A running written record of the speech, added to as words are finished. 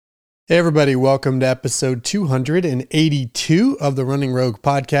Hey everybody, welcome to episode 282 of the Running Rogue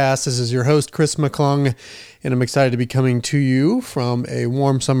podcast. This is your host, Chris McClung, and I'm excited to be coming to you from a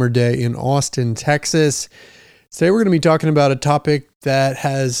warm summer day in Austin, Texas. Today we're going to be talking about a topic that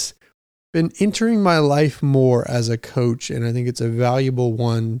has been entering my life more as a coach, and I think it's a valuable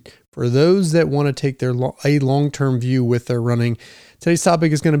one for those that want to take a long-term view with their running. Today's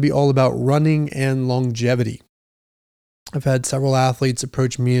topic is going to be all about running and longevity. I've had several athletes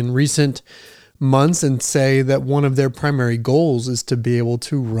approach me in recent months and say that one of their primary goals is to be able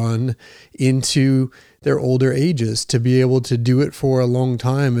to run into their older ages, to be able to do it for a long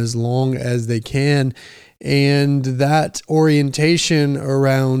time, as long as they can. And that orientation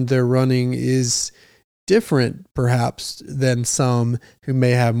around their running is different, perhaps, than some who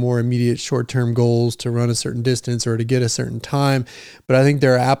may have more immediate short-term goals to run a certain distance or to get a certain time. But I think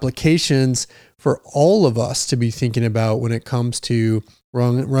there are applications for all of us to be thinking about when it comes to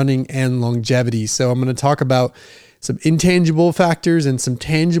running and longevity. So I'm going to talk about some intangible factors and some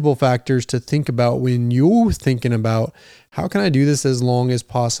tangible factors to think about when you're thinking about how can I do this as long as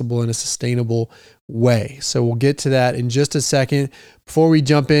possible in a sustainable way. So we'll get to that in just a second. Before we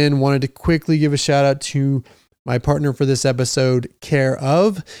jump in, wanted to quickly give a shout out to my partner for this episode, Care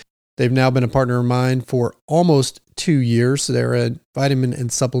of. They've now been a partner of mine for almost 2 years. So they're a vitamin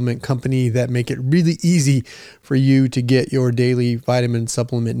and supplement company that make it really easy for you to get your daily vitamin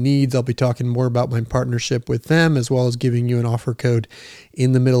supplement needs. I'll be talking more about my partnership with them, as well as giving you an offer code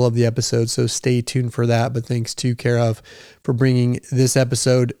in the middle of the episode. So stay tuned for that. But thanks to Care of for bringing this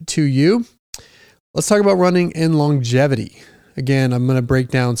episode to you. Let's talk about running and longevity. Again, I'm going to break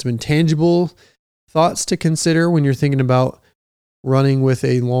down some intangible thoughts to consider when you're thinking about running with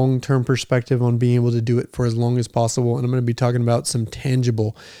a long-term perspective on being able to do it for as long as possible. And I'm going to be talking about some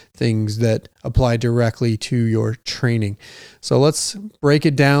tangible things that apply directly to your training. So let's break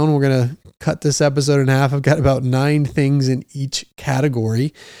it down. We're going to cut this episode in half. I've got about 9 things in each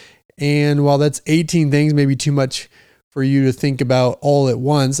category. And while that's 18 things, maybe too much for you to think about all at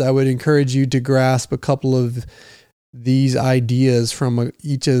once, I would encourage you to grasp a couple of these ideas from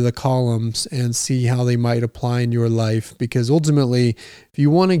each of the columns and see how they might apply in your life. Because ultimately, if you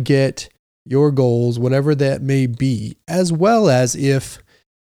want to get your goals, whatever that may be, as well as if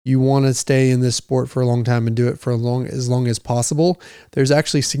you want to stay in this sport for a long time and do it for as long as possible, there's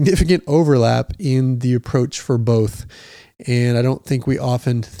actually significant overlap in the approach for both. And I don't think we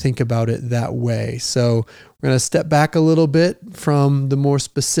often think about it that way. So we're going to step back a little bit from the more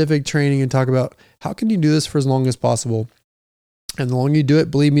specific training and talk about how can you do this for as long as possible. And the longer you do it,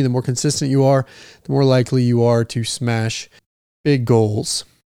 believe me, the more consistent you are, the more likely you are to smash big goals.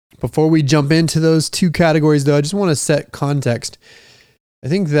 Before we jump into those 2 categories, though, I just want to set context. I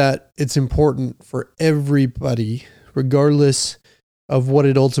think that it's important for everybody, regardless of what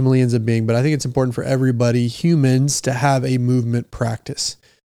it ultimately ends up being, but I think it's important for everybody, humans, to have a movement practice.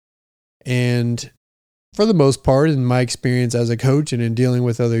 And for the most part, in my experience as a coach and in dealing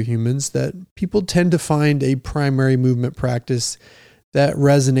with other humans, that people tend to find a primary movement practice that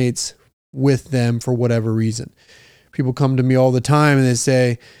resonates with them for whatever reason. People come to me all the time and they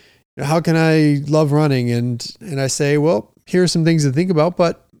say, how can I love running? And I say, well, here are some things to think about,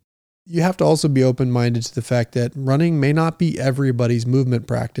 but you have to also be open-minded to the fact that running may not be everybody's movement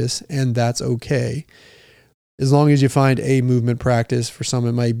practice, and that's okay. As long as you find a movement practice. For some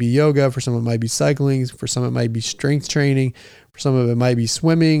it might be yoga, for some it might be cycling, for some it might be strength training, for some of it might be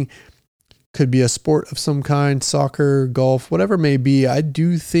swimming, could be a sport of some kind, soccer, golf, whatever it may be. I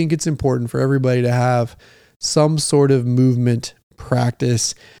do think it's important for everybody to have some sort of movement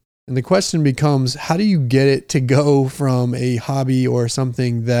practice. And the question becomes, how do you get it to go from a hobby or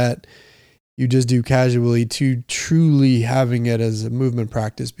something that you just do casually to truly having it as a movement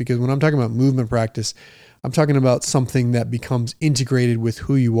practice? Because when I'm talking about movement practice, I'm talking about something that becomes integrated with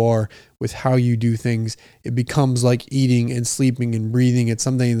who you are, with how you do things. It becomes like eating and sleeping and breathing. It's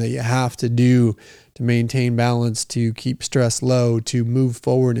something that you have to do to maintain balance, to keep stress low, to move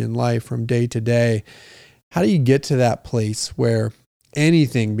forward in life from day to day. How do you get to that place where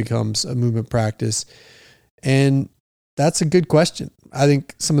anything becomes a movement practice? And that's a good question. I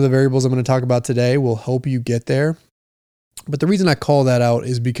think some of the variables I'm going to talk about today will help you get there. But the reason I call that out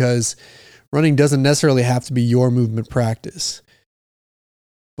is because running doesn't necessarily have to be your movement practice.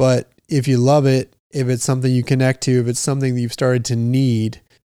 But if you love it, if it's something you connect to, if it's something that you've started to need,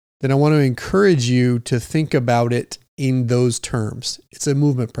 then I want to encourage you to think about it in those terms. It's a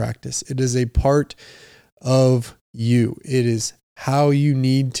movement practice. It is a part of you. It is how you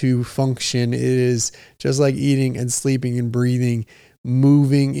need to function. It is just like eating and sleeping and breathing.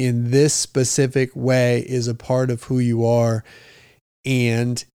 Moving in this specific way is a part of who you are.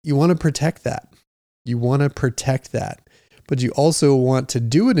 And you want to protect that. You want to protect that. But you also want to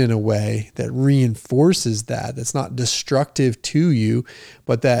do it in a way that reinforces that. That's not destructive to you,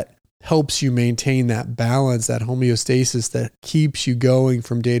 but that helps you maintain that balance, that homeostasis that keeps you going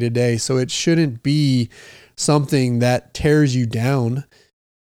from day to day. So it shouldn't be something that tears you down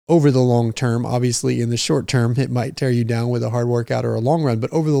over the long term. Obviously, in the short term, it might tear you down with a hard workout or a long run,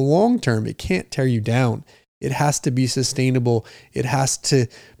 but over the long term, it can't tear you down. It has to be sustainable. It has to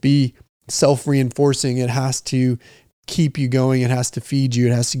be self-reinforcing. It has to keep you going. It has to feed you.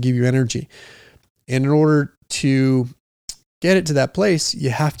 It has to give you energy. And in order to get it to that place, you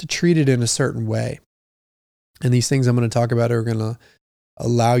have to treat it in a certain way. And these things I'm going to talk about are going to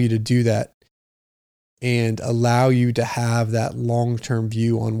allow you to do that and allow you to have that long-term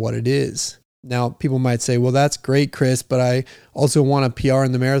view on what it is. Now, people might say, well, that's great, Chris, but I also want a PR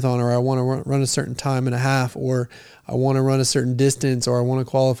in the marathon, or I want to run a certain time and a half, or I want to run a certain distance, or I want to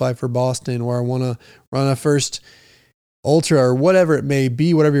qualify for Boston, or I want to run a first ultra, or whatever it may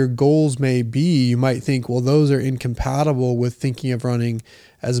be, whatever your goals may be. You might think, well, those are incompatible with thinking of running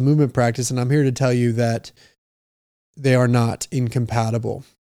as a movement practice. And I'm here to tell you that they are not incompatible.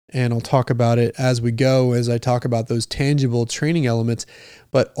 And I'll talk about it as we go, as I talk about those tangible training elements.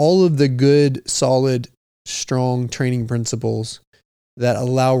 But all of the good, solid, strong training principles that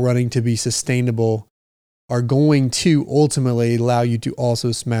allow running to be sustainable are going to ultimately allow you to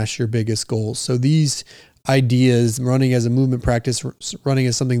also smash your biggest goals. So these ideas, running as a movement practice, running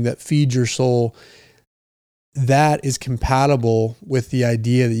as something that feeds your soul, that is compatible with the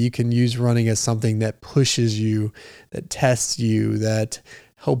idea that you can use running as something that pushes you, that tests you, that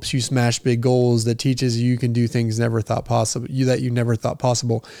helps you smash big goals, that teaches you can do things never thought possible, that you never thought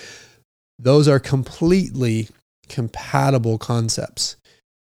possible. Those are completely compatible concepts.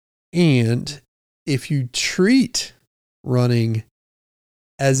 And if you treat running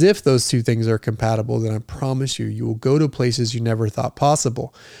as if those two things are compatible, then I promise you, you will go to places you never thought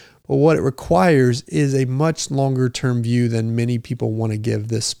possible. But what it requires is a much longer term view than many people want to give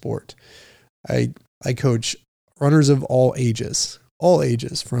this sport. I coach runners of all ages,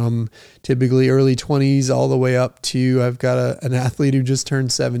 from typically early 20s all the way up to, I've got an athlete who just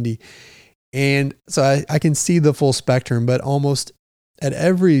turned 70. And so I can see the full spectrum, but almost at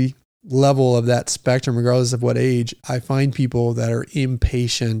every level of that spectrum, regardless of what age, I find people that are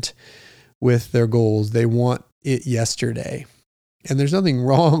impatient with their goals. They want it yesterday. And there's nothing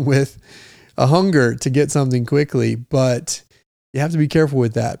wrong with a hunger to get something quickly, but you have to be careful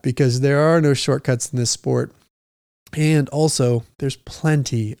with that because there are no shortcuts in this sport. And also, there's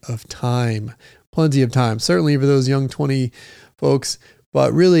plenty of time, certainly for those young 20 folks,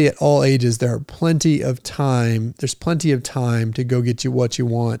 but really at all ages, there are plenty of time. There's plenty of time to go get you what you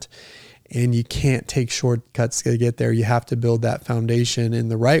want. And you can't take shortcuts to get there. You have to build that foundation in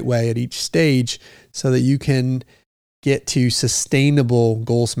the right way at each stage so that you can get to sustainable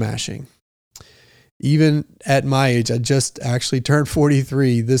goal smashing. Even at my age, I just actually turned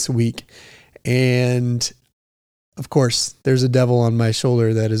 43 this week. And of course, there's a devil on my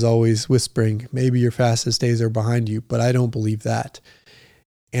shoulder that is always whispering, maybe your fastest days are behind you, but I don't believe that.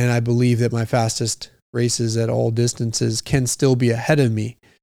 And I believe that my fastest races at all distances can still be ahead of me.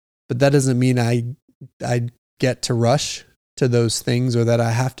 But that doesn't mean I get to rush to those things or that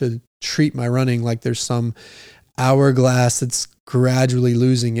I have to treat my running like there's some hourglass that's gradually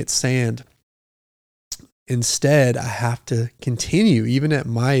losing its sand. Instead, I have to continue, even at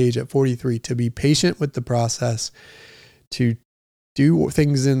my age, at 43, to be patient with the process, to do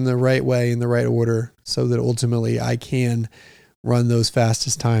things in the right way, in the right order, so that ultimately I can run those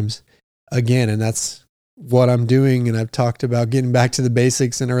fastest times again. And that's what I'm doing. And I've talked about getting back to the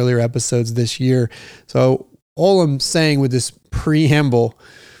basics in earlier episodes this year. So all I'm saying with this preamble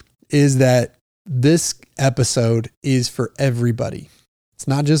is that this episode is for everybody. It's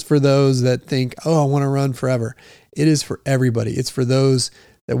not just for those that think, oh, I want to run forever. It is for everybody. It's for those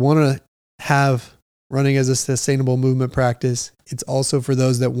that want to have running as a sustainable movement practice. It's also for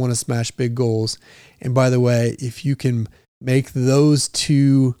those that want to smash big goals. And by the way, if you can make those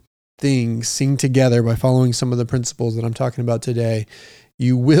two things sing together by following some of the principles that I'm talking about today,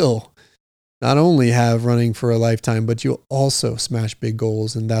 you will not only have running for a lifetime, but you'll also smash big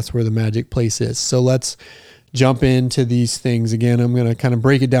goals. And that's where the magic place is. So let's jump into these things. Again, I'm going to kind of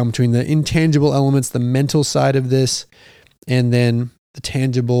break it down between the intangible elements, the mental side of this, and then the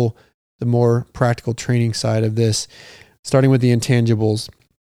tangible, the more practical training side of this, starting with the intangibles.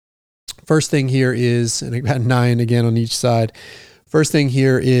 First thing here is, and I've got 9 again on each side. First thing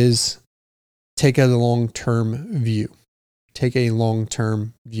here is take a long-term view. Take a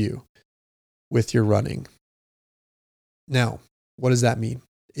long-term view with your running. Now, What does that mean?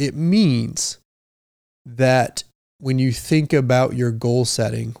 It means that when you think about your goal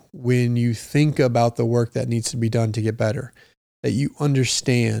setting, when you think about the work that needs to be done to get better, that you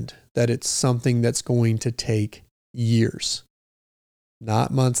understand that it's something that's going to take years,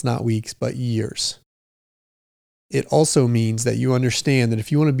 not months, not weeks, but years. It also means that you understand that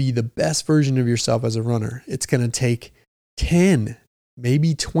if you want to be the best version of yourself as a runner, it's going to take 10,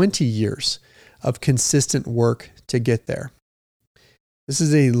 maybe 20 years of consistent work to get there. This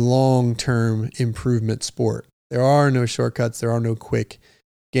is a long-term improvement sport. There are no shortcuts. There are no quick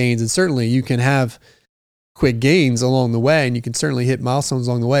gains. And certainly you can have quick gains along the way and you can certainly hit milestones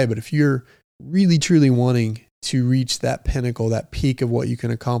along the way. But if you're really, truly wanting to reach that pinnacle, that peak of what you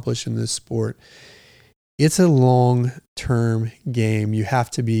can accomplish in this sport, it's a long-term game. You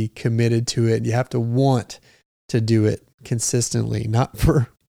have to be committed to it. You have to want to do it consistently, not for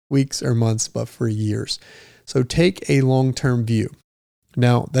weeks or months, but for years. So take a long-term view.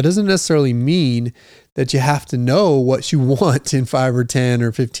 Now, that doesn't necessarily mean that you have to know what you want in 5 or 10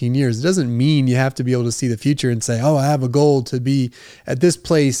 or 15 years. It doesn't mean you have to be able to see the future and say, oh, I have a goal to be at this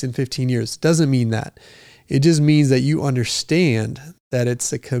place in 15 years. It doesn't mean that. It just means that you understand that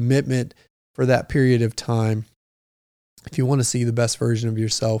it's a commitment for that period of time. If you want to see the best version of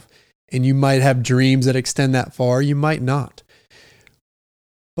yourself, and you might have dreams that extend that far, you might not.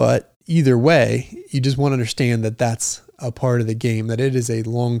 But either way, you just want to understand that that's a part of the game, that it is a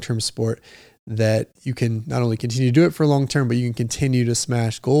long-term sport, that you can not only continue to do it for long-term, but you can continue to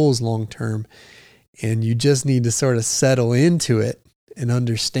smash goals long-term. And you just need to sort of settle into it and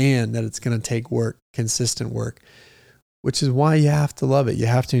understand that it's going to take work, consistent work, which is why you have to love it. You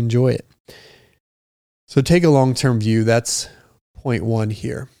have to enjoy it. So take a long-term view. That's point 1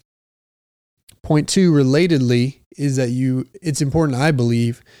 here. Point 2, relatedly, is that it's important, I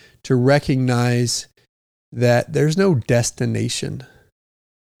believe, to recognize that there's no destination.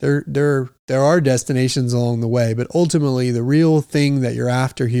 There are destinations along the way, but ultimately the real thing that you're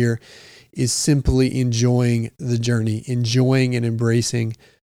after here is simply enjoying the journey, enjoying and embracing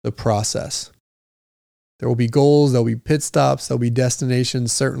the process. There will be goals, there'll be pit stops, there'll be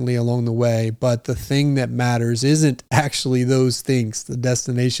destinations certainly along the way, but the thing that matters isn't actually those things, the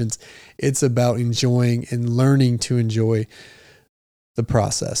destinations. It's about enjoying and learning to enjoy the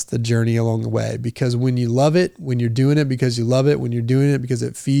process, the journey along the way. Because when you love it, when you're doing it because you love it, when you're doing it because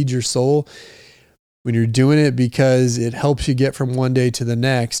it feeds your soul, when you're doing it because it helps you get from one day to the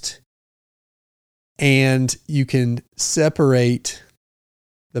next, and you can separate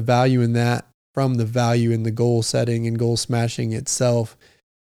the value in that from the value in the goal setting and goal smashing itself,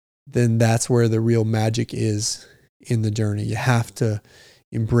 then that's where the real magic is in the journey. You have to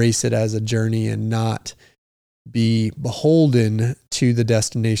embrace it as a journey and not be beholden to the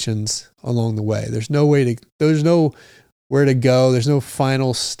destinations along the way. There's nowhere to go. There's no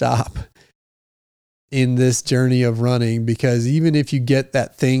final stop in this journey of running, because even if you get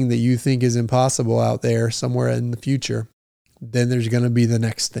that thing that you think is impossible out there somewhere in the future, then there's going to be the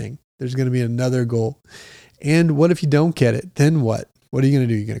next thing. There's going to be another goal. And what if you don't get it? Then what? What are you going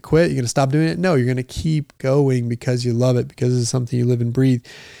to do? You're going to quit? You're going to stop doing it? No, you're going to keep going because you love it, because it's something you live and breathe.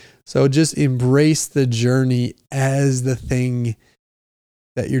 So just embrace the journey as the thing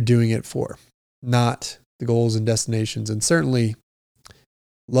that you're doing it for, not the goals and destinations. And certainly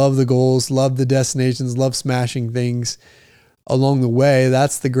love the goals, love the destinations, love smashing things along the way.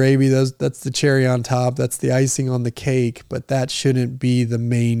 That's the gravy. That's the cherry on top. That's the icing on the cake. But that shouldn't be the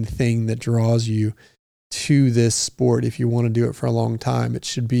main thing that draws you to this sport. If you want to do it for a long time, it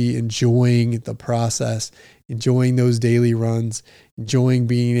should be enjoying the process, enjoying those daily runs, enjoying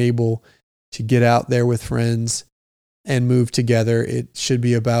being able to get out there with friends and move together. It should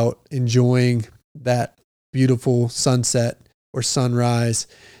be about enjoying that beautiful sunset or sunrise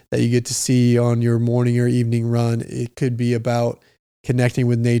that you get to see on your morning or evening run. It could be about connecting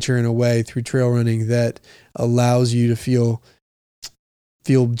with nature in a way through trail running that allows you to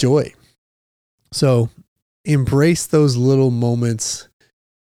feel joy. So embrace those little moments.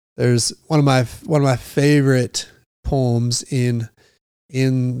 There's one of my favorite poems in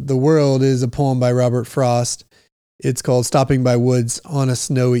the world is a poem by Robert Frost. It's called Stopping by Woods on a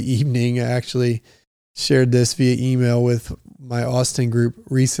Snowy Evening. I actually shared this via email with my Austin group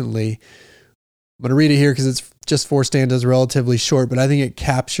recently. I'm going to read it here because it's just 4 stanzas, relatively short, but I think it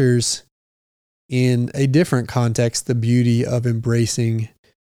captures in a different context the beauty of embracing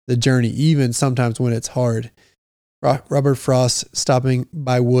the journey, even sometimes when it's hard. Robert Frost, Stopping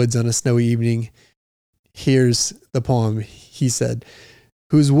by Woods on a Snowy Evening. Here's the poem. He said,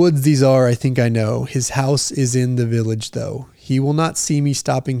 "Whose woods these are, I think I know. His house is in the village, though. He will not see me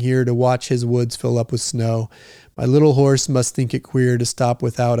stopping here to watch his woods fill up with snow. My little horse must think it queer to stop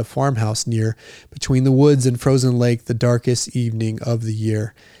without a farmhouse near, between the woods and frozen lake, the darkest evening of the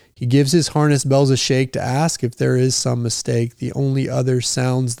year. He gives his harness bells a shake to ask if there is some mistake. The only other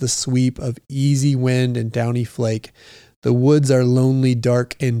sounds the sweep of easy wind and downy flake. The woods are lonely,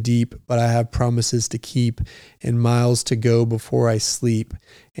 dark, and deep, but I have promises to keep, and miles to go before I sleep,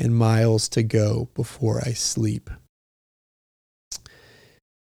 and miles to go before I sleep.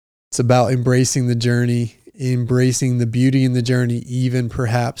 It's about embracing the journey, embracing the beauty in the journey, even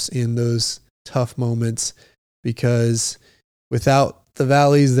perhaps in those tough moments, because without the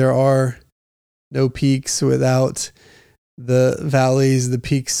valleys, there are no peaks. Without the valleys, the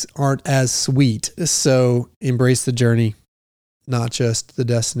peaks aren't as sweet. So embrace the journey, not just the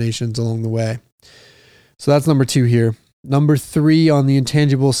destinations along the way. So that's number 2 here. Number 3 on the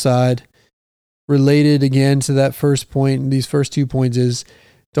intangible side, related again to that first point, these first 2 points, is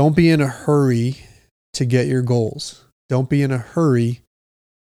don't be in a hurry to get your goals. Don't be in a hurry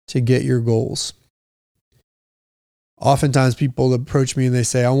to get your goals. Oftentimes people approach me and they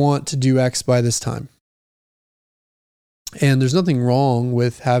say, I want to do X by this time. And there's nothing wrong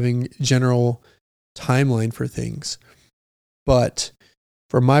with having general timeline for things. But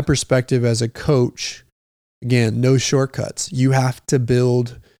from my perspective as a coach, again, no shortcuts. You have to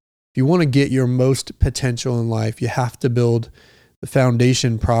build, if you want to get your most potential in life, you have to build the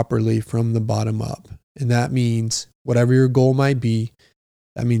foundation properly from the bottom up. And that means whatever your goal might be,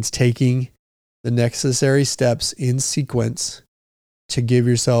 that means taking the necessary steps in sequence to give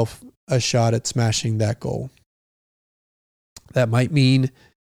yourself a shot at smashing that goal. That might mean,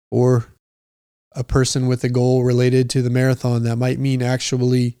 or a person with a goal related to the marathon, that might mean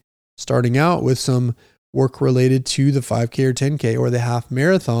actually starting out with some work related to the 5K or 10K or the half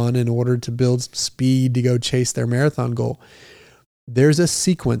marathon in order to build some speed to go chase their marathon goal. There's a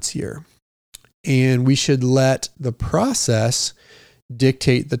sequence here, and we should let the process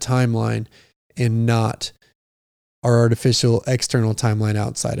dictate the timeline and not our artificial external timeline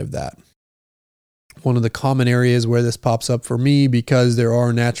outside of that. One of the common areas where this pops up for me, because there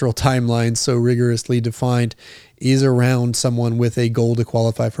are natural timelines so rigorously defined, is around someone with a goal to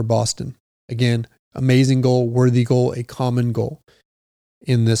qualify for Boston. Again, amazing goal, worthy goal, a common goal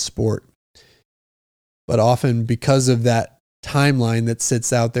in this sport. But often because of that timeline that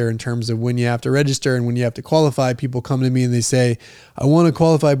sits out there in terms of when you have to register and when you have to qualify, people come to me and they say, I want to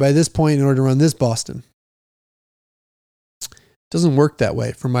qualify by this point in order to run this Boston. It doesn't work that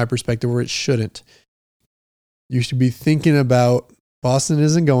way from my perspective, or it shouldn't. You should be thinking about Boston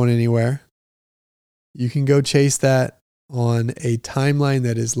isn't going anywhere. You can go chase that on a timeline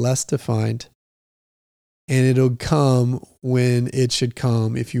that is less defined, and it'll come when it should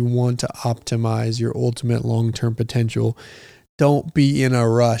come if you want to optimize your ultimate long-term potential. Don't be in a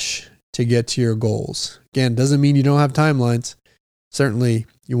rush to get to your goals. Again, doesn't mean you don't have timelines. Certainly,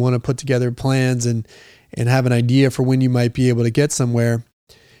 you want to put together plans and have an idea for when you might be able to get somewhere,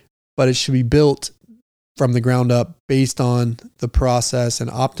 but it should be built from the ground up based on the process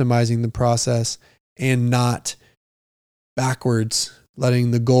and optimizing the process, and not backwards, letting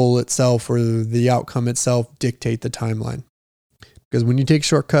the goal itself or the outcome itself dictate the timeline. Because when you take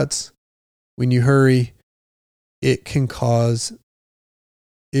shortcuts, when you hurry, it can cause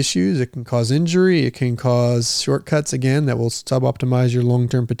issues, it can cause injury, it can cause shortcuts again that will sub-optimize your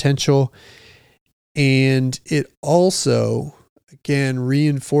long-term potential. And it also, again,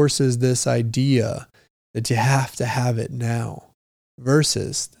 reinforces this idea that you have to have it now,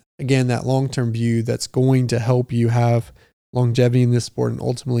 versus, again, that long-term view that's going to help you have longevity in this sport and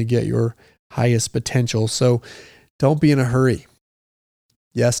ultimately get your highest potential. So don't be in a hurry.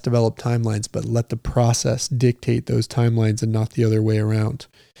 Yes, develop timelines, but let the process dictate those timelines and not the other way around.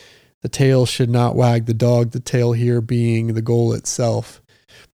 The tail should not wag the dog, the tail here being the goal itself.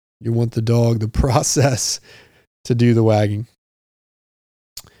 You want the dog, the process, to do the wagging.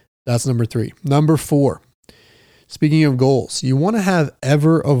 That's number 3. Number 4, speaking of goals, you want to have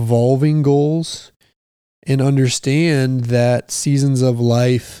ever-evolving goals and understand that seasons of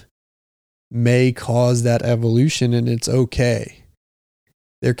life may cause that evolution, and it's okay.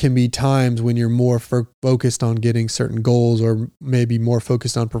 There can be times when you're more focused on getting certain goals, or maybe more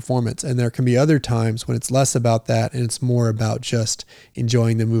focused on performance. And there can be other times when it's less about that and it's more about just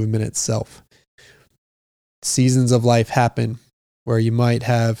enjoying the movement itself. Seasons of life happen where you might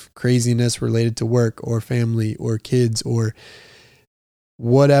have craziness related to work or family or kids or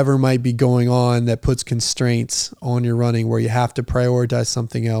whatever might be going on that puts constraints on your running, where you have to prioritize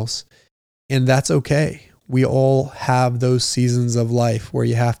something else. And that's okay. We all have those seasons of life where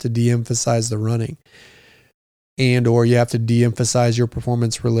you have to de-emphasize the running, and or you have to de-emphasize your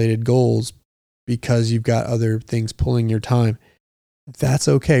performance related goals because you've got other things pulling your time. That's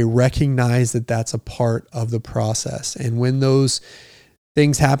okay. Recognize that that's a part of the process. And when those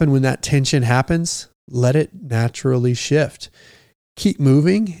things happen, when that tension happens, let it naturally shift. Keep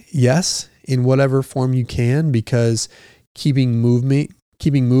moving, yes, in whatever form you can, because keeping moving,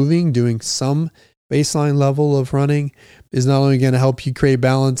 doing some baseline level of running is not only going to help you create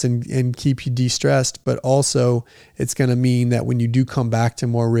balance and keep you de-stressed, but also it's going to mean that when you do come back to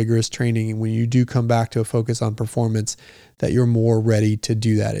more rigorous training and when you do come back to a focus on performance, that you're more ready to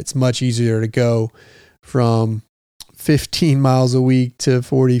do that. It's much easier to go from 15 miles a week to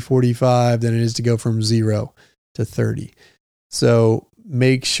 40, 45 than it is to go from 0 to 30. So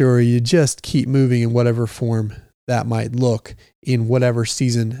make sure you just keep moving in whatever form that might look, in whatever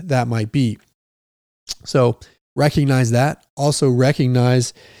season that might be. So recognize that. Also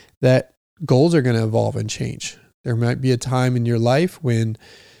recognize that goals are going to evolve and change. There might be a time in your life when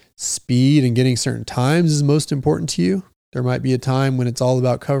speed and getting certain times is most important to you. There might be a time when it's all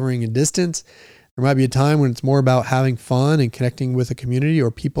about covering a distance. There might be a time when it's more about having fun and connecting with a community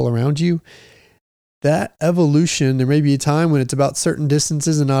or people around you. That evolution, there may be a time when it's about certain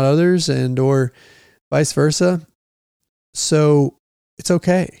distances and not others, and or vice versa. So it's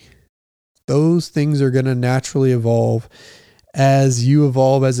okay. Those things are going to naturally evolve as you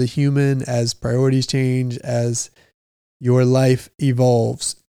evolve as a human, as priorities change, as your life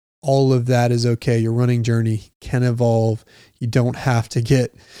evolves. All of that is okay. Your running journey can evolve. You don't have to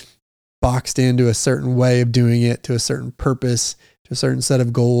get boxed into a certain way of doing it, to a certain purpose, to a certain set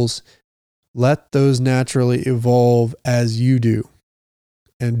of goals. Let those naturally evolve as you do,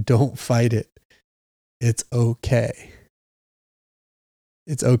 and don't fight it. It's okay.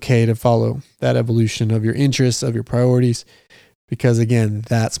 It's okay to follow that evolution of your interests, of your priorities, because again,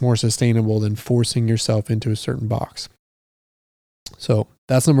 that's more sustainable than forcing yourself into a certain box. So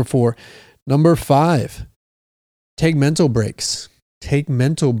that's number 4. Number 5, take mental breaks. Take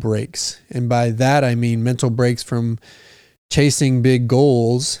mental breaks. And by that, I mean mental breaks from chasing big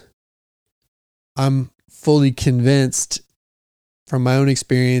goals. I'm fully convinced from my own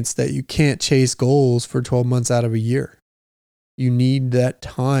experience that you can't chase goals for 12 months out of a year. You need that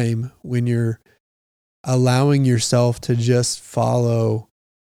time when you're allowing yourself to just follow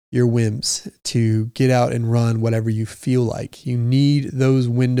your whims, to get out and run whatever you feel like. You need those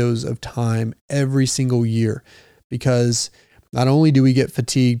windows of time every single year, because not only do we get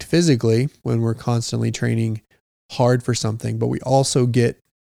fatigued physically when we're constantly training hard for something, but we also get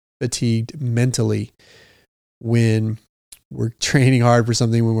fatigued mentally when we're training hard for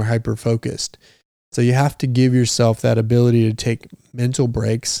something, when we're hyper focused. So you have to give yourself that ability to take mental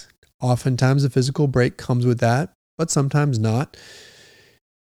breaks. Oftentimes a physical break comes with that, but sometimes not.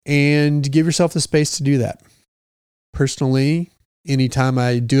 And give yourself the space to do that. Personally, anytime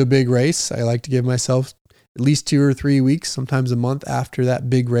I do a big race, I like to give myself at least 2 or 3 weeks, sometimes a month after that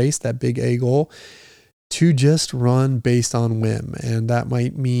big race, that big A goal, to just run based on whim. And that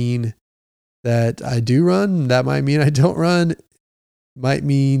might mean that I do run. That might mean I don't run. Might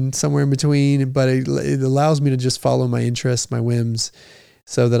mean somewhere in between, but it allows me to just follow my interests, my whims,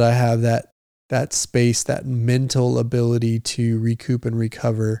 so that I have that space, that mental ability to recoup and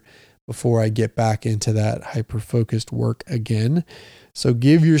recover before I get back into that hyper-focused work again. So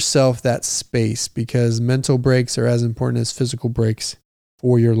give yourself that space, because mental breaks are as important as physical breaks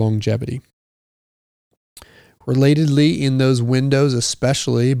for your longevity. Relatedly, in those windows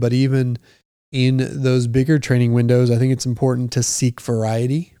especially, but even in those bigger training windows, I think it's important to seek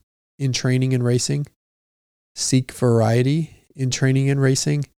variety in training and racing. Seek variety in training and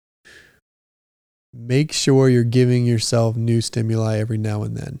racing. Make sure you're giving yourself new stimuli every now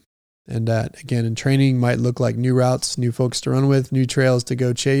and then. And that, again, in training might look like new routes, new folks to run with, new trails to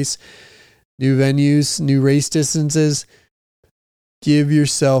go chase, new venues, new race distances. Give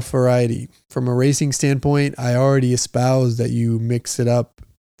yourself variety. From a racing standpoint, I already espouse that you mix it up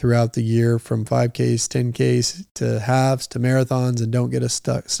throughout the year, from 5Ks, 10Ks to halves to marathons, and don't get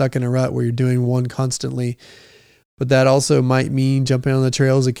stuck in a rut where you're doing one constantly. But that also might mean jumping on the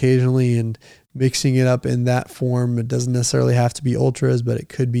trails occasionally and mixing it up in that form. It doesn't necessarily have to be ultras, but it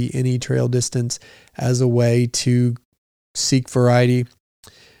could be any trail distance as a way to seek variety.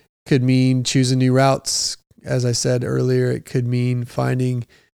 Could mean choosing new routes. As I said earlier, it could mean finding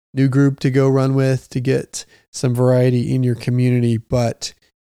new group to go run with to get some variety in your community, but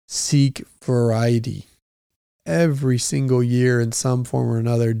seek variety every single year in some form or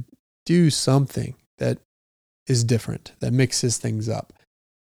another. Do something that is different, that mixes things up,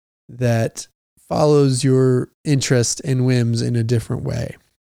 that follows your interest and whims in a different way,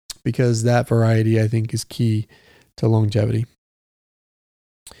 because that variety, I think, is key to longevity.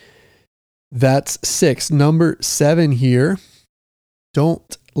 That's 6. Number 7 here.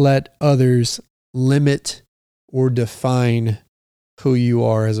 Don't let others limit or define who you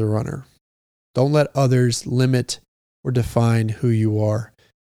are as a runner. Don't let others limit or define who you are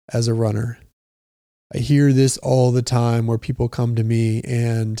as a runner. I hear this all the time where people come to me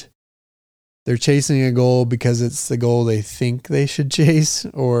and they're chasing a goal because it's the goal they think they should chase,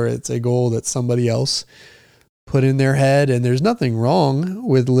 or it's a goal that somebody else put in their head. And there's nothing wrong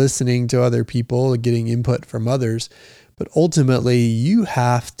with listening to other people, getting input from others, but ultimately you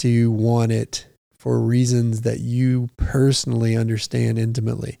have to want it for reasons that you personally understand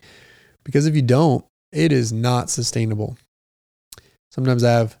intimately. Because if you don't, it is not sustainable. Sometimes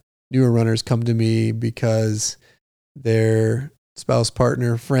I have newer runners come to me because their spouse,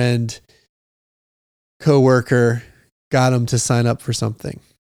 partner, friend, coworker got them to sign up for something.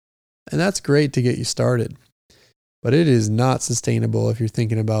 And that's great to get you started. But it is not sustainable if you're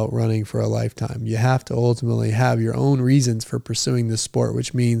thinking about running for a lifetime. You have to ultimately have your own reasons for pursuing this sport,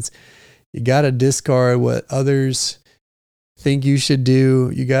 which means you got to discard what others think you should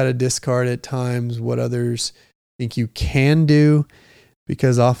do. You got to discard at times what others think you can do,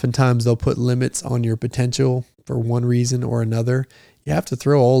 because oftentimes they'll put limits on your potential for one reason or another. You have to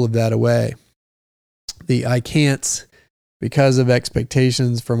throw all of that away. The I can'ts because of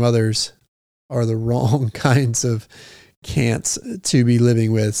expectations from others are the wrong kinds of can'ts to be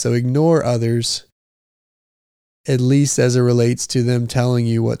living with. So ignore others, at least as it relates to them telling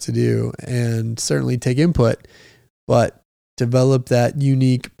you what to do, and certainly take input, but develop that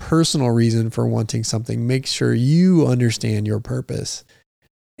unique personal reason for wanting something. Make sure you understand your purpose,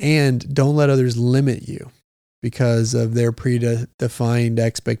 and don't let others limit you because of their predefined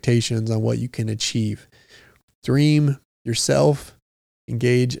expectations on what you can achieve. Dream yourself.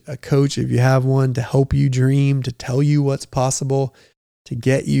 Engage a coach if you have one to help you dream, to tell you what's possible, to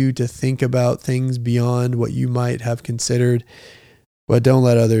get you to think about things beyond what you might have considered, but don't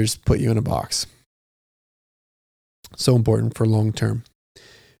let others put you in a box. So important for long-term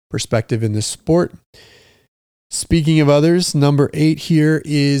perspective in this sport. Speaking of others, number 8 here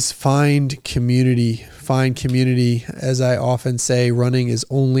is find community. Find community. As I often say, running is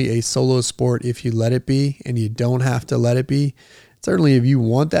only a solo sport if you let it be, and you don't have to let it be. Certainly, if you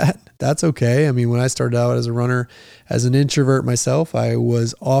want that, that's okay. I mean, when I started out as a runner, as an introvert myself, I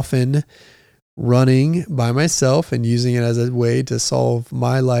was often running by myself and using it as a way to solve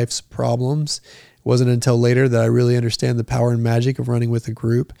my life's problems. It wasn't until later that I really understand the power and magic of running with a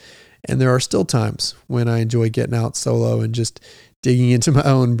group. And there are still times when I enjoy getting out solo and just digging into my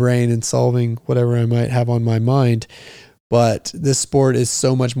own brain and solving whatever I might have on my mind. But this sport is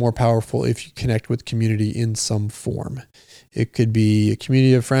so much more powerful if you connect with community in some form. It could be a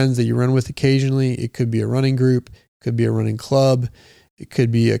community of friends that you run with occasionally. It could be a running group. It could be a running club. It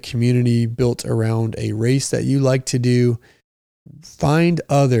could be a community built around a race that you like to do. Find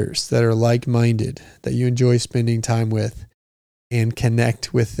others that are like-minded, that you enjoy spending time with, and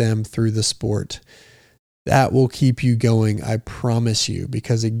connect with them through the sport. That will keep you going, I promise you,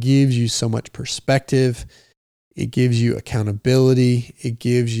 because it gives you so much perspective. It gives you accountability. It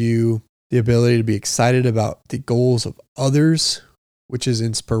gives you the ability to be excited about the goals of others, which is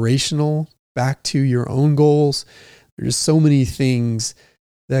inspirational back to your own goals. There's so many things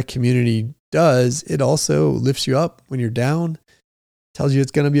that community does. It also lifts you up when you're down, tells you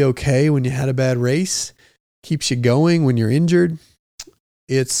it's going to be okay when you had a bad race, keeps you going when you're injured.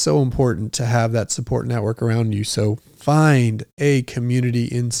 It's so important to have that support network around you. So find a community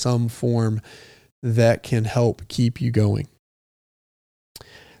in some form that can help keep you going.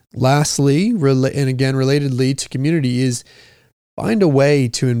 Lastly, and again, relatedly to community, is find a way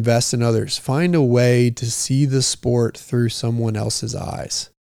to invest in others. Find a way to see the sport through someone else's eyes,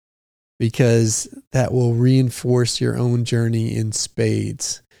 because that will reinforce your own journey in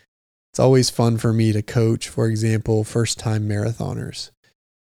spades. It's always fun for me to coach, for example, first-time marathoners,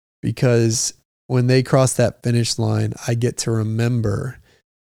 because when they cross that finish line, I get to remember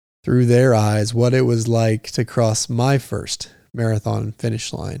through their eyes what it was like to cross my first marathon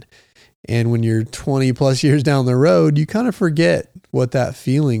finish line. And when you're 20 plus years down the road, you kind of forget what that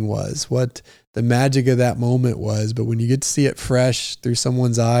feeling was, what the magic of that moment was. But when you get to see it fresh through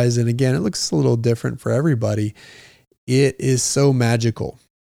someone's eyes, and again, it looks a little different for everybody, it is so magical.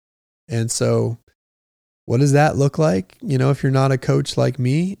 And so what does that look like? You know, if you're not a coach like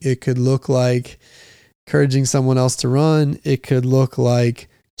me, it could look like encouraging someone else to run. It could look like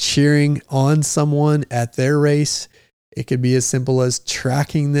cheering on someone at their race. It could be as simple as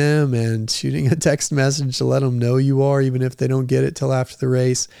tracking them and shooting a text message to let them know you are, even if they don't get it till after the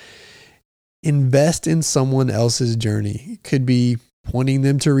race. Invest in someone else's journey. It could be pointing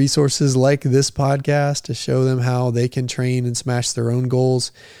them to resources like this podcast to show them how they can train and smash their own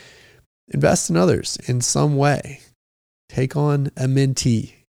goals. Invest in others in some way. Take on a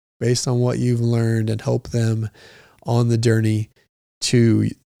mentee based on what you've learned and help them on the journey to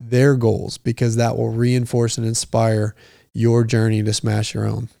their goals, because that will reinforce and inspire your journey to smash your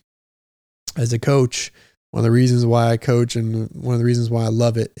own. As a coach, one of the reasons why I coach and one of the reasons why I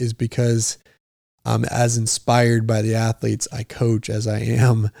love it is because I'm as inspired by the athletes I coach as I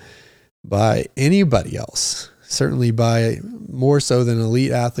am by anybody else. Certainly by more so than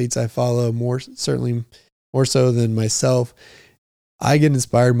elite athletes I follow, certainly more so than myself. I get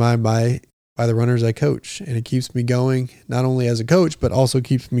inspired by the runners I coach, and it keeps me going not only as a coach, but also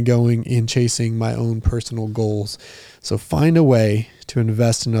keeps me going in chasing my own personal goals. So find a way to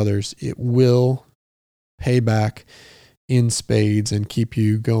invest in others. It will pay back in spades and keep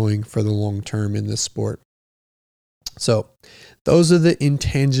you going for the long term in this sport. So those are the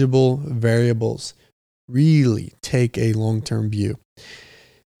intangible variables. Really take a long-term view.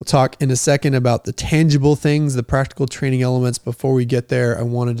 We'll talk in a second about the tangible things, the practical training elements. Before we get there, I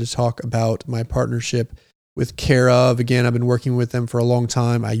wanted to talk about my partnership with Care of. Again, I've been working with them for a long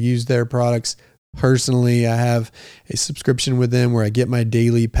time. I use their products personally. I have a subscription with them where I get my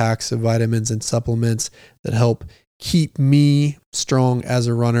daily packs of vitamins and supplements that help keep me strong as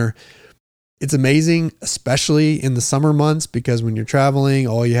a runner. It's amazing, especially in the summer months, because when you're traveling,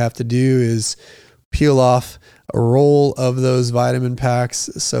 all you have to do is peel off a roll of those vitamin packs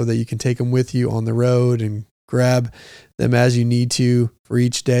so that you can take them with you on the road and grab them as you need to for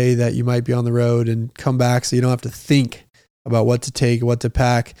each day that you might be on the road and come back so you don't have to think about what to take, what to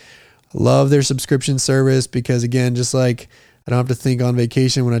pack. I love their subscription service because, again, just like I don't have to think on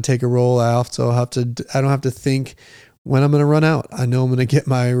vacation when I take a roll, I don't have to think when I'm going to run out. I know I'm going to get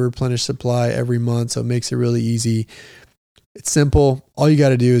my replenished supply every month, so it makes it really easy. It's simple. All you got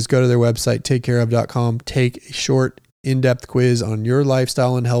to do is go to their website, takecareof.com, take a short, in-depth quiz on your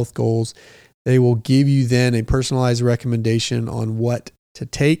lifestyle and health goals. They will give you then a personalized recommendation on what to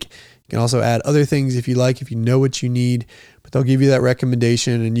take. You can also add other things if you like, if you know what you need, but they'll give you that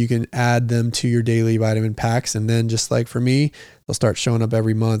recommendation and you can add them to your daily vitamin packs. And then just like for me, they'll start showing up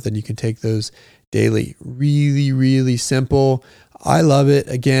every month and you can take those daily. Really, really simple. I love it,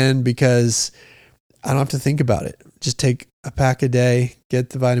 again, because I don't have to think about it. Just take a pack a day, get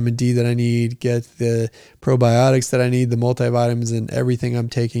the vitamin D that I need, get the probiotics that I need, the multivitamins and everything I'm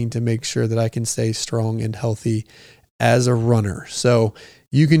taking to make sure that I can stay strong and healthy as a runner. So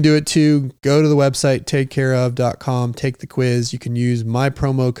you can do it too. Go to the website, takecareof.com, take the quiz. You can use my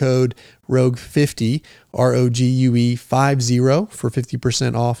promo code ROGUE50, ROGUE50 for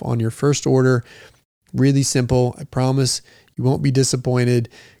 50% off on your first order. Really simple. I promise you won't be disappointed.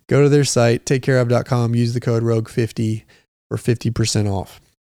 Go to their site, takecareof.com, use the code ROGUE50 for 50% off.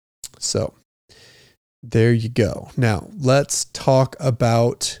 So there you go. Now let's talk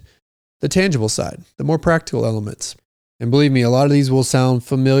about the tangible side, the more practical elements. And believe me, a lot of these will sound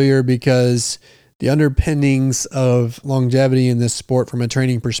familiar because the underpinnings of longevity in this sport from a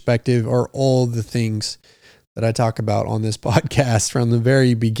training perspective are all the things that I talk about on this podcast from the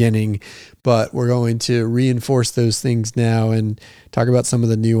very beginning, but we're going to reinforce those things now and talk about some of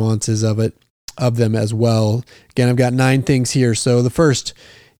the nuances of them as well. Again, I've got 9 things here. So the first,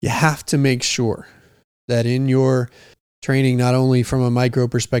 you have to make sure that in your training, not only from a micro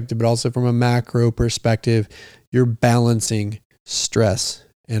perspective, but also from a macro perspective, you're balancing stress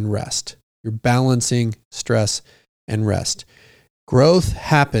and rest. You're balancing stress and rest. Growth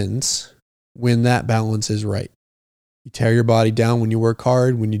happens when that balance is right. You tear your body down when you work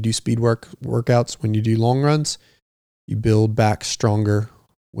hard, when you do speed workouts, when you do long runs. You build back stronger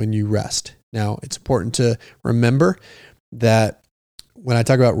when you rest. Now, it's important to remember that when I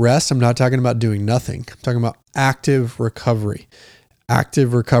talk about rest, I'm not talking about doing nothing. I'm talking about active recovery.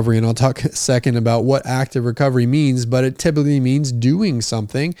 Active recovery, and I'll talk a second about what active recovery means, but it typically means doing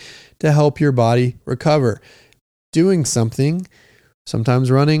something to help your body recover. Doing something,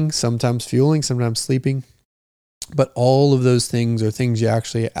 sometimes running, sometimes fueling, sometimes sleeping, but all of those things are things you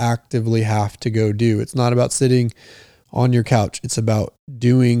actually actively have to go do. It's not about sitting on your couch. It's about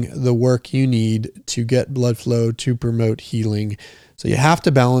doing the work you need to get blood flow to promote healing. So you have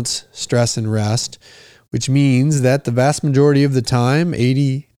to balance stress and rest, which means that the vast majority of the time,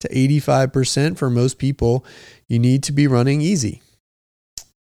 80 to 85% for most people, you need to be running easy.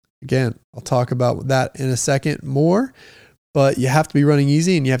 Again, I'll talk about that in a second more, but you have to be running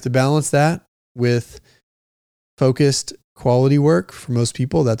easy and you have to balance that with focused quality work. For most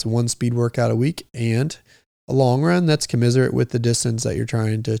people, that's 1 speed workout a week and a long run that's commensurate with the distance that you're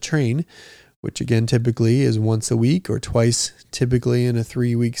trying to train, which again typically is once a week or twice typically in a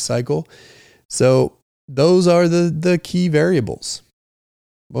 3-week cycle. So those are the key variables.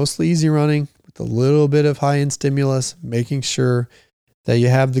 Mostly easy running with a little bit of high-end stimulus, making sure that you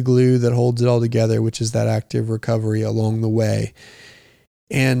have the glue that holds it all together, which is that active recovery along the way.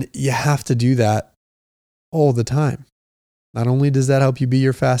 And you have to do that all the time. Not only does that help you be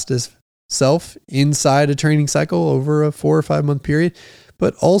your fastest self inside a training cycle over a 4 or 5 month period,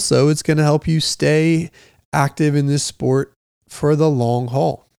 but also it's going to help you stay active in this sport for the long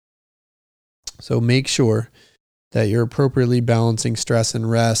haul. So make sure that you're appropriately balancing stress and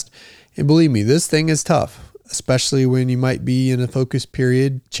rest. And believe me, this thing is tough, especially when you might be in a focus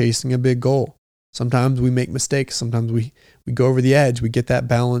period chasing a big goal. Sometimes we make mistakes. Sometimes we go over the edge. We get that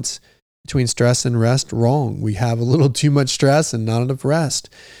balance between stress and rest wrong. We have a little too much stress and not enough rest.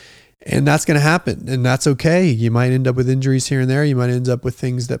 And that's going to happen. And that's okay. You might end up with injuries here and there. You might end up with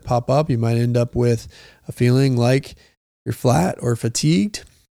things that pop up. You might end up with a feeling like you're flat or fatigued.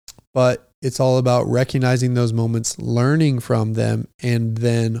 But it's all about recognizing those moments, learning from them, and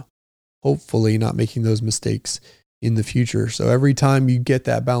then hopefully not making those mistakes in the future. So every time you get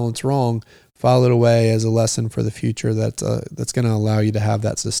that balance wrong, file it away as a lesson for the future that's going to allow you to have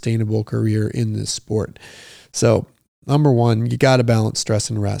that sustainable career in this sport. So number one, you got to balance stress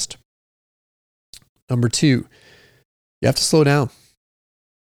and rest. Number two, you have to slow down.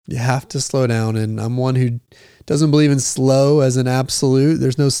 You have to slow down. And I'm one who doesn't believe in slow as an absolute.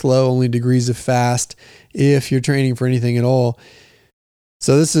 There's no slow, only degrees of fast if you're training for anything at all.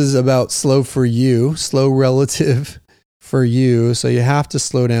 So this is about slow for you, slow relative for you. So you have to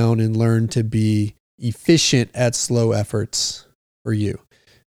slow down and learn to be efficient at slow efforts for you,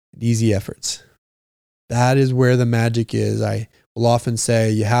 easy efforts. That is where the magic is. I will often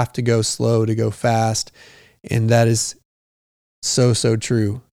say you have to go slow to go fast. And that is so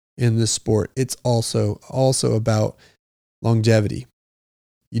true in this sport. It's also about longevity.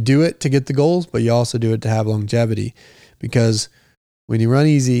 You do it to get the goals, but you also do it to have longevity, because when you run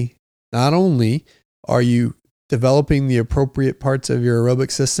easy, not only are you developing the appropriate parts of your aerobic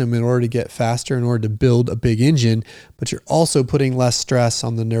system in order to get faster, in order to build a big engine, but you're also putting less stress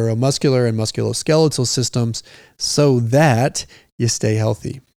on the neuromuscular and musculoskeletal systems so that you stay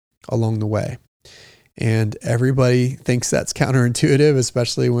healthy along the way. And everybody thinks that's counterintuitive,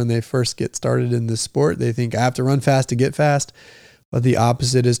 especially when they first get started in this sport. They think, I have to run fast to get fast. But the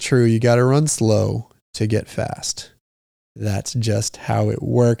opposite is true. You got to run slow to get fast. That's just how it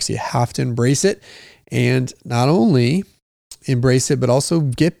works. You have to embrace it. And not only embrace it, but also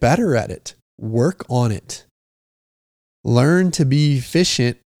get better at it. Work on it. Learn to be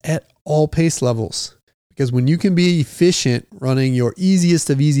efficient at all pace levels. Because when you can be efficient running your easiest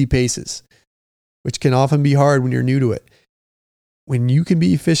of easy paces, which can often be hard when you're new to it. When you can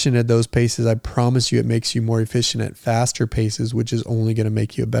be efficient at those paces, I promise you it makes you more efficient at faster paces, which is only going to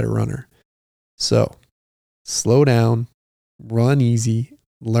make you a better runner. So slow down, run easy,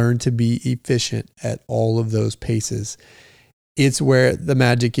 learn to be efficient at all of those paces. It's where the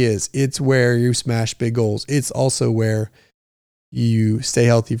magic is. It's where you smash big goals. It's also where you stay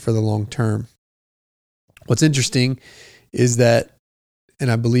healthy for the long term. What's interesting is that, and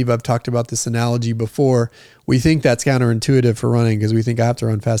I believe I've talked about this analogy before, we think that's counterintuitive for running because we think I have to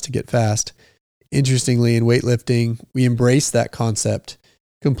run fast to get fast. Interestingly, in weightlifting, we embrace that concept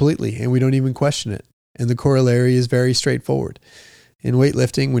completely and we don't even question it. And the corollary is very straightforward. In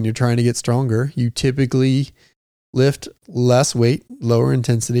weightlifting, when you're trying to get stronger, you typically lift less weight, lower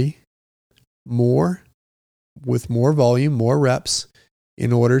intensity, more with more volume, more reps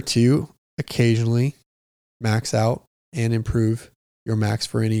in order to occasionally max out and improve your max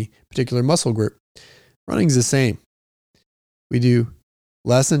for any particular muscle group. Running's the same. We do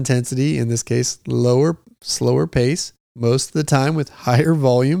less intensity, in this case, slower pace, most of the time with higher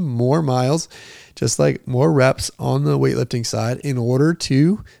volume, more miles, just like more reps on the weightlifting side in order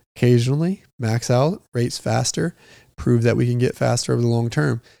to occasionally max out rates faster, prove that we can get faster over the long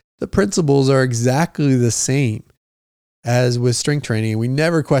term. The principles are exactly the same as with strength training. We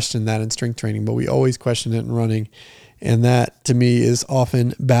never question that in strength training, but we always question it in running. And that to me is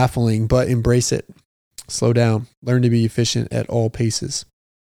often baffling, but embrace it. Slow down. Learn to be efficient at all paces.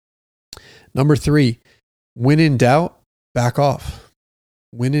 Number 3, when in doubt, back off.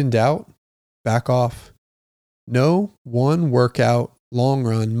 When in doubt, back off. No one workout, long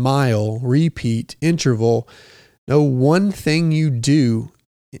run, mile, repeat, interval, no one thing you do,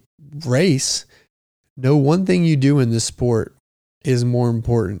 race, no one thing you do in this sport is more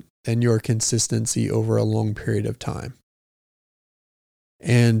important than your consistency over a long period of time.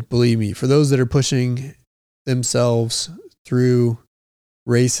 And believe me, for those that are pushing themselves through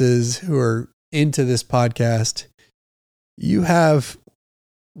races, who are into this podcast, you have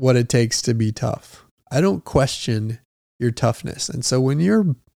what it takes to be tough. I don't question your toughness. And so when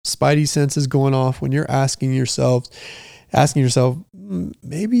your spidey sense is going off, when you're asking yourself,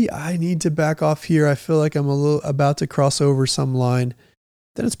 maybe I need to back off here, I feel like I'm about to cross over some line,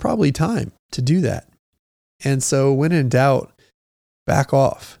 then it's probably time to do that. And so when in doubt, back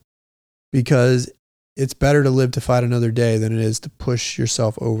off, because it's better to live to fight another day than it is to push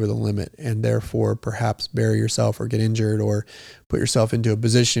yourself over the limit and therefore perhaps bury yourself or get injured or put yourself into a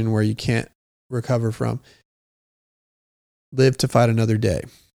position where you can't recover from. Live to fight another day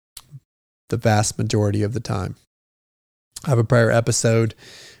the vast majority of the time. I have a prior episode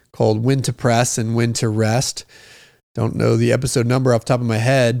called When to Press and When to Rest. Don't know the episode number off the top of my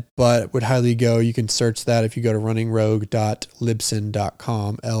head, but would highly go. You can search that if you go to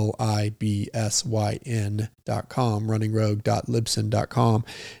runningrogue.libsyn.com, LIBSYN.com, runningrogue.libsyn.com.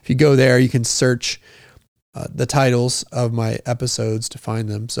 If you go there, you can search the titles of my episodes to find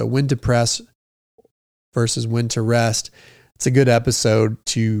them. So When to Press versus When to Rest. It's a good episode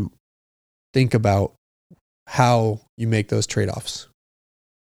to think about how you make those trade-offs,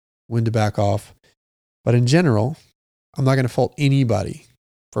 when to back off. But in general, I'm not going to fault anybody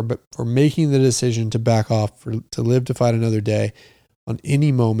for making the decision to back off, to live to fight another day on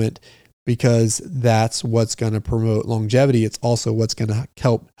any moment, because that's what's going to promote longevity. It's also what's going to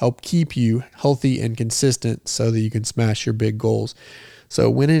help keep you healthy and consistent so that you can smash your big goals. So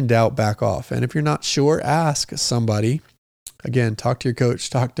when in doubt, back off. And if you're not sure, ask somebody. Again, talk to your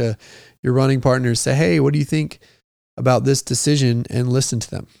coach, talk to your running partners, say, hey, what do you think about this decision, and listen to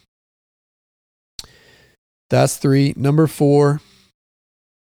them. That's 3. Number 4,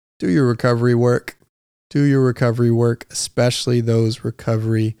 do your recovery work. Do your recovery work, especially those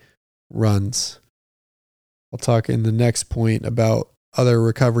recovery runs. I'll talk in the next point about other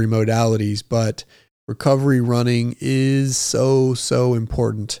recovery modalities, but recovery running is so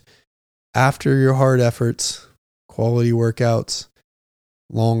important. After your hard efforts, quality workouts,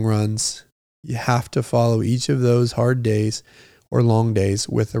 long runs, you have to follow each of those hard days or long days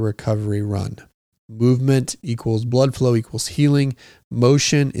with a recovery run. Movement equals blood flow equals healing.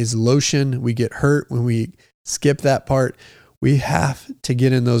 Motion is lotion. We get hurt when we skip that part. We have to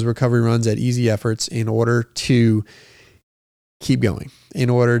get in those recovery runs at easy efforts in order to keep going, in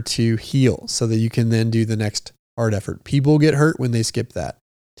order to heal so that you can then do the next hard effort. People get hurt when they skip that.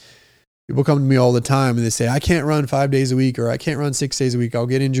 People come to me all the time and they say, I can't run 5 days a week, or I can't run 6 days a week. I'll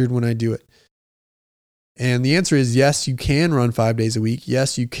get injured when I do it. And the answer is yes, you can run 5 days a week.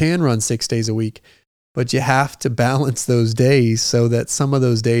 Yes, you can run 6 days a week, but you have to balance those days so that some of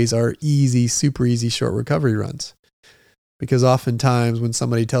those days are easy, super easy, short recovery runs. Because oftentimes when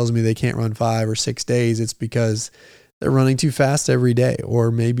somebody tells me they can't run 5 or 6 days, it's because they're running too fast every day,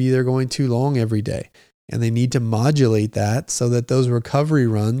 or maybe they're going too long every day. And they need to modulate that so that those recovery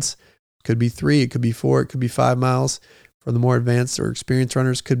runs could be 3, it could be 4, it could be 5 miles. For the more advanced or experienced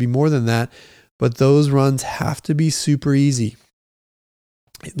runners, could be more than that. But those runs have to be super easy.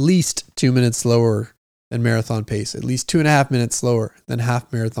 At least 2 minutes slower than marathon pace. At least 2.5 minutes slower than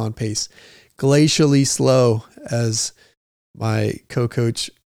half marathon pace. Glacially slow, as my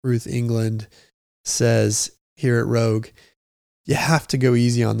co-coach Ruth England says here at Rogue. You have to go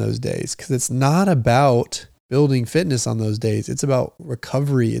easy on those days, because it's not about building fitness on those days. It's about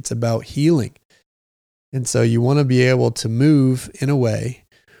recovery. It's about healing. And so you want to be able to move in a way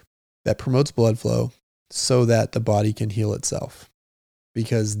that promotes blood flow so that the body can heal itself,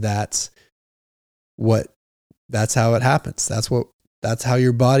 because that's how it happens. That's how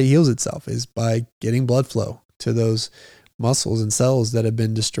your body heals itself, is by getting blood flow to those muscles and cells that have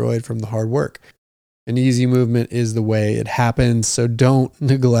been destroyed from the hard work. An easy movement is the way it happens. So don't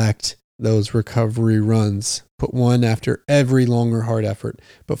neglect those recovery runs. Put one after every long or hard effort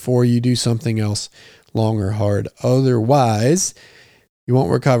before you do something else long or hard. Otherwise, you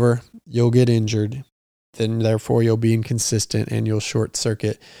won't recover. You'll get injured. Then therefore you'll be inconsistent and you'll short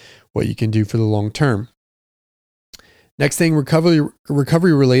circuit what you can do for the long term. Next thing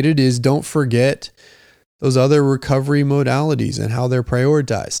recovery related is, don't forget those other recovery modalities and how they're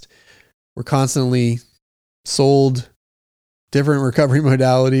prioritized. We're constantly sold different recovery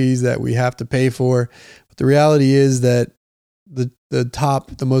modalities that we have to pay for. But the reality is that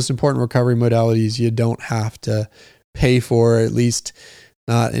the most important recovery modalities you don't have to pay for, at least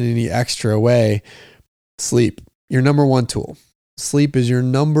not in any extra way. Sleep, your number one tool. Sleep is your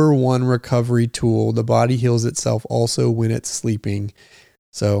number one recovery tool. The body heals itself also when it's sleeping.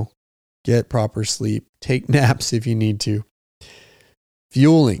 So get proper sleep. Take naps if you need to.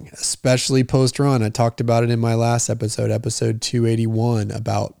 Fueling, especially post-run. I talked about it in my last episode 281,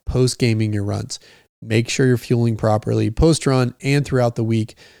 about post-gaming your runs. Make sure you're fueling properly post-run and throughout the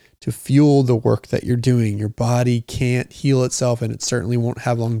week to fuel the work that you're doing. Your body can't heal itself, and it certainly won't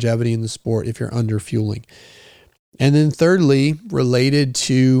have longevity in the sport if you're under fueling. And then thirdly, related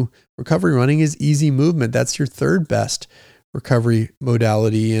to recovery running is easy movement. That's your third best recovery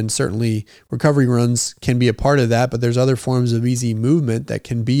modality, and certainly recovery runs can be a part of that, but there's other forms of easy movement that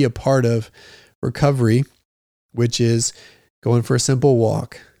can be a part of recovery, which is going for a simple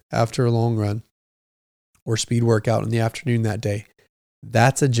walk after a long run or speed workout in the afternoon that day.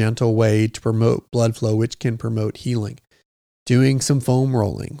 That's a gentle way to promote blood flow, which can promote healing. Doing some foam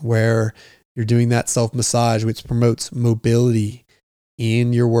rolling where you're doing that self-massage, which promotes mobility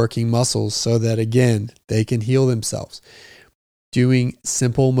in your working muscles so that, again, they can heal themselves. Doing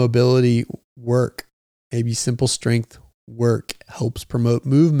simple mobility work, maybe simple strength work, helps promote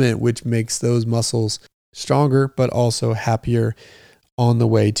movement, which makes those muscles stronger, but also happier on the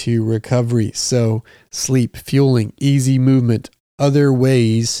way to recovery. So sleep, fueling, easy movement, other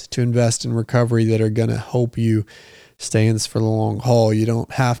ways to invest in recovery that are going to help you stay in this for the long haul. You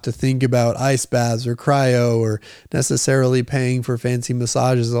don't have to think about ice baths or cryo or necessarily paying for fancy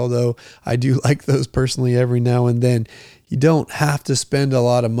massages, although I do like those personally every now and then. You don't have to spend a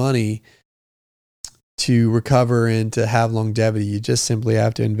lot of money to recover and to have longevity. You just simply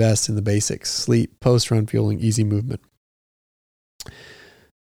have to invest in the basics: sleep, post-run fueling, easy movement.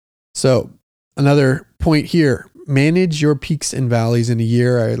 So another point here, manage your peaks and valleys in a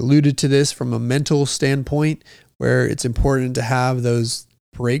year. I alluded to this from a mental standpoint, where it's important to have those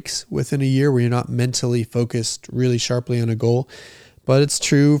breaks within a year where you're not mentally focused really sharply on a goal. But it's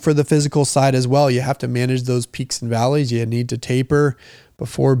true for the physical side as well. You have to manage those peaks and valleys. You need to taper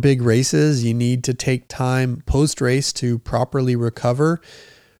before big races. You need to take time post-race to properly recover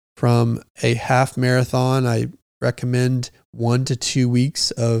from a half marathon. I recommend 1 to 2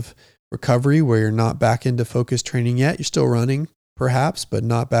 weeks of recovery where you're not back into focus training yet. You're still running perhaps, but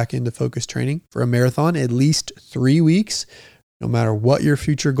not back into focus training. For a marathon, at least 3 weeks. No matter what your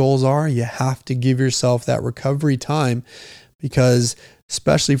future goals are, you have to give yourself that recovery time, because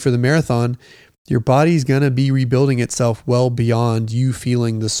especially for the marathon, your body's going to be rebuilding itself well beyond you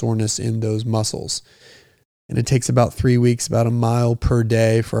feeling the soreness in those muscles. And it takes about 3 weeks, about a mile per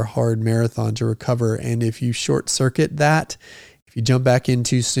day for a hard marathon to recover. And if you short circuit that, if you jump back in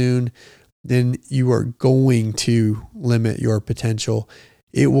too soon, then you are going to limit your potential.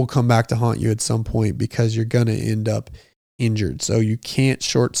 It will come back to haunt you at some point because you're going to end up injured. So you can't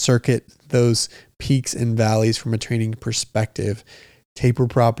short circuit those peaks and valleys from a training perspective. Taper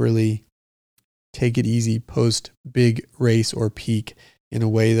properly, take it easy post big race or peak in a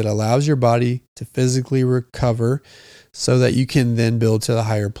way that allows your body to physically recover so that you can then build to the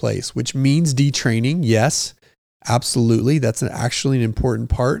higher place, which means detraining. Yes, absolutely. That's actually an important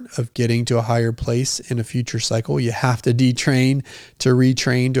part of getting to a higher place in a future cycle. You have to detrain to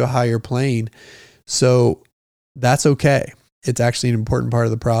retrain to a higher plane. So that's okay. It's actually an important part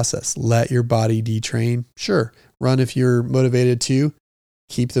of the process. Let your body detrain. Sure, run if you're motivated to.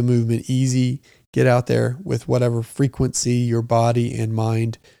 Keep the movement easy. Get out there with whatever frequency your body and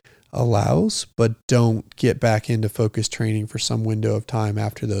mind allows, but don't get back into focus training for some window of time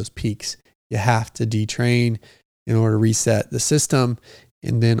after those peaks. You have to detrain in order to reset the system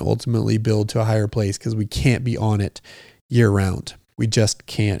and then ultimately build to a higher place, because we can't be on it year round. We just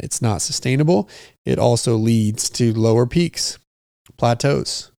can't. It's not sustainable. It also leads to lower peaks,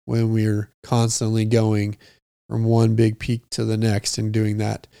 plateaus, when we're constantly going from one big peak to the next and doing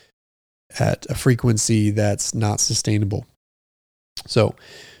that at a frequency that's not sustainable. So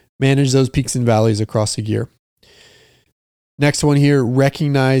manage those peaks and valleys across a year. Next one here,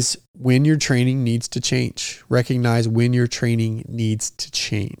 recognize when your training needs to change. Recognize when your training needs to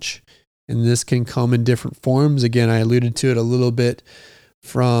change. And this can come in different forms. Again, I alluded to it a little bit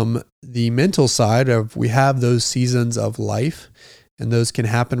from the mental side of, we have those seasons of life, and those can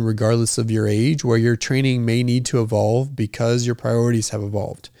happen regardless of your age, where your training may need to evolve because your priorities have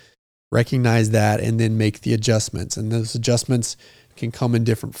evolved. Recognize that and then make the adjustments. And those adjustments can come in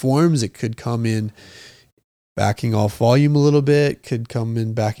different forms. It could come in backing off volume a little bit, could come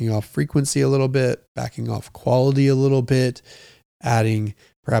in backing off frequency a little bit, backing off quality a little bit, adding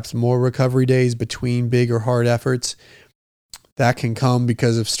perhaps more recovery days between big or hard efforts. That can come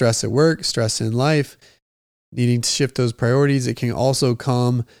because of stress at work, stress in life, needing to shift those priorities. It can also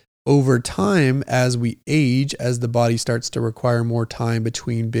come over time as we age, as the body starts to require more time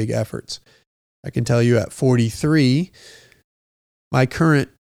between big efforts. I can tell you at 43, my current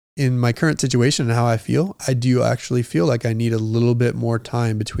in my current situation and how I feel, I do actually feel like I need a little bit more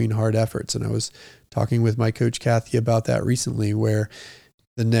time between hard efforts. And I was talking with my coach, Kathy, about that recently, where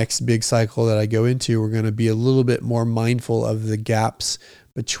the next big cycle that I go into, we're going to be a little bit more mindful of the gaps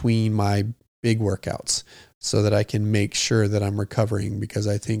between my big workouts so that I can make sure that I'm recovering. Because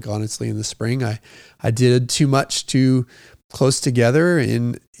I think honestly in the spring, I did too much too close together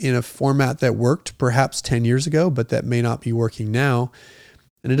in a format that worked perhaps 10 years ago, but that may not be working now.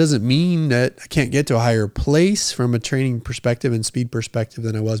 And it doesn't mean that I can't get to a higher place from a training perspective and speed perspective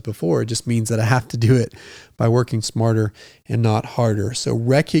than I was before. It just means that I have to do it by working smarter and not harder. So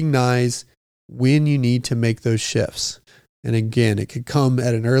recognize when you need to make those shifts. And again, it could come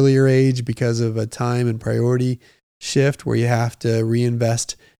at an earlier age because of a time and priority shift where you have to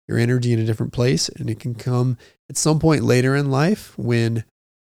reinvest your energy in a different place. And it can come at some point later in life when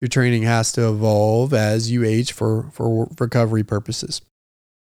your training has to evolve as you age for recovery purposes.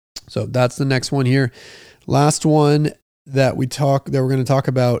 So that's the next one here. Last one that we're going to talk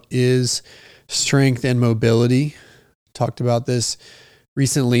about is strength and mobility. Talked about this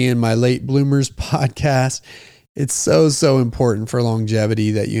recently in my Late Bloomers podcast. It's so important for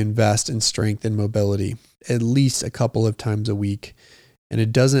longevity that you invest in strength and mobility at least a couple of times a week. And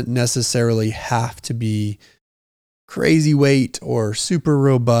it doesn't necessarily have to be crazy weight or super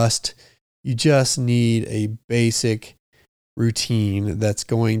robust. You just need a basic routine that's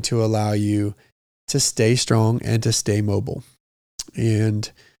going to allow you to stay strong and to stay mobile. And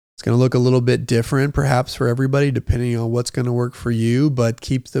it's going to look a little bit different perhaps for everybody depending on what's going to work for you, but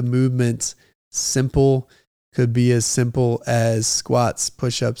keep the movements simple. Could be as simple as squats,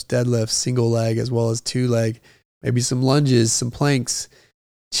 push-ups, deadlifts, single leg as well as two leg, maybe some lunges, some planks,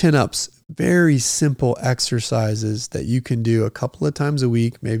 chin-ups, very simple exercises that you can do a couple of times a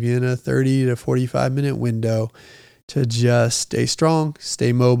week, maybe in a 30 to 45 minute window to just stay strong,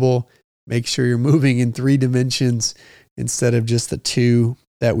 stay mobile, make sure you're moving in 3 dimensions instead of just the 2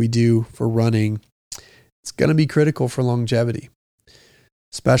 that we do for running. It's going to be critical for longevity,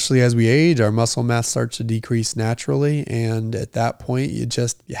 especially as we age. Our muscle mass starts to decrease naturally. And at that point, you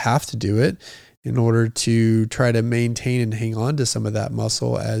have to do it in order to try to maintain and hang on to some of that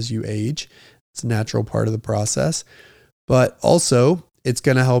muscle as you age. It's a natural part of the process, but also it's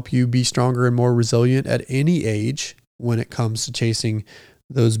going to help you be stronger and more resilient at any age when it comes to chasing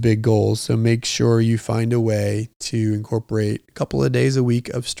those big goals. So make sure you find a way to incorporate a couple of days a week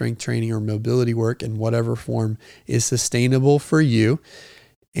of strength training or mobility work in whatever form is sustainable for you,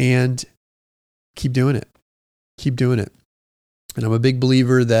 and keep doing it. Keep doing it. And I'm a big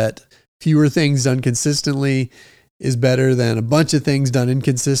believer that fewer things done consistently is better than a bunch of things done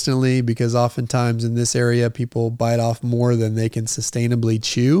inconsistently, because oftentimes in this area, people bite off more than they can sustainably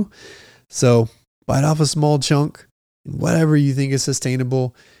chew. So bite off a small chunk and whatever you think is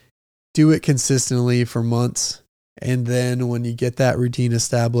sustainable, do it consistently for months. And then when you get that routine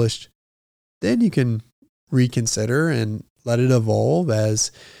established, then you can reconsider and let it evolve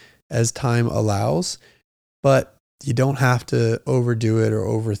as time allows. But you don't have to overdo it or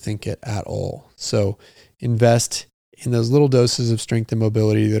overthink it at all. So invest in those little doses of strength and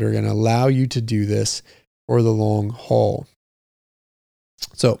mobility that are going to allow you to do this for the long haul.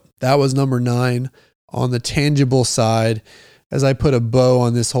 So that was number 9 on the tangible side. As I put a bow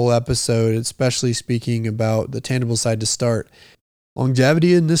on this whole episode, especially speaking about the tangible side to start,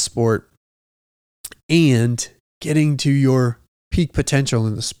 longevity in this sport and getting to your peak potential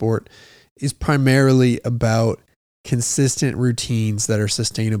in the sport is primarily about consistent routines that are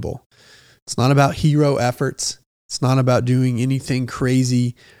sustainable. It's not about hero efforts. It's not about doing anything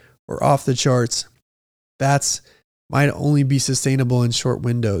crazy or off the charts. That's might only be sustainable in short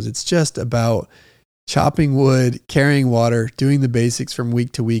windows. It's just about chopping wood, carrying water, doing the basics from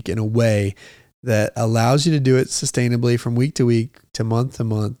week to week in a way that allows you to do it sustainably from week to week, to month,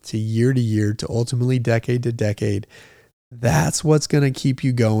 to year, to ultimately decade to decade. That's what's going to keep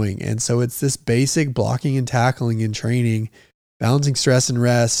you going. And so it's this basic blocking and tackling in training, balancing stress and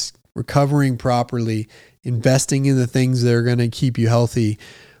rest, recovering properly, investing in the things that are going to keep you healthy.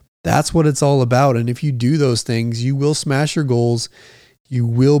 That's what it's all about. And if you do those things, you will smash your goals. You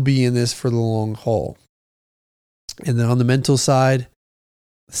will be in this for the long haul. And then on the mental side,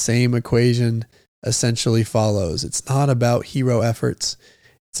 the same equation essentially follows. It's not about hero efforts.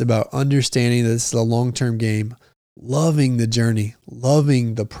 It's about understanding that this is a long-term game, loving the journey,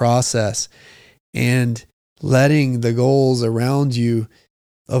 loving the process, and letting the goals around you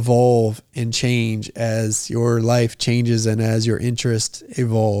evolve and change as your life changes and as your interests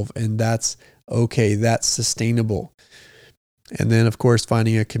evolve. And that's okay. That's sustainable. And then, of course,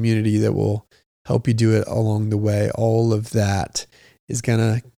 finding a community that will help you do it along the way. All of that is going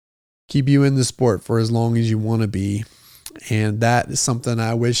to keep you in the sport for as long as you want to be. And that is something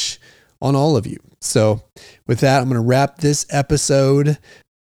I wish on all of you. So with that, I'm going to wrap this episode.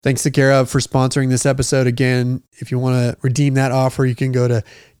 Thanks to CareOf for sponsoring this episode. Again, if you want to redeem that offer, you can go to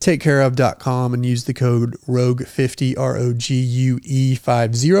takecareof.com and use the code ROGUE50,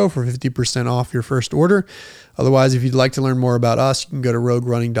 ROGUE50 for 50% off your first order. Otherwise, if you'd like to learn more about us, you can go to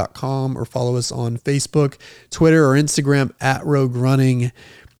roguerunning.com or follow us on Facebook, Twitter, or Instagram @roguerunning.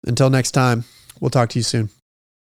 Until next time, we'll talk to you soon.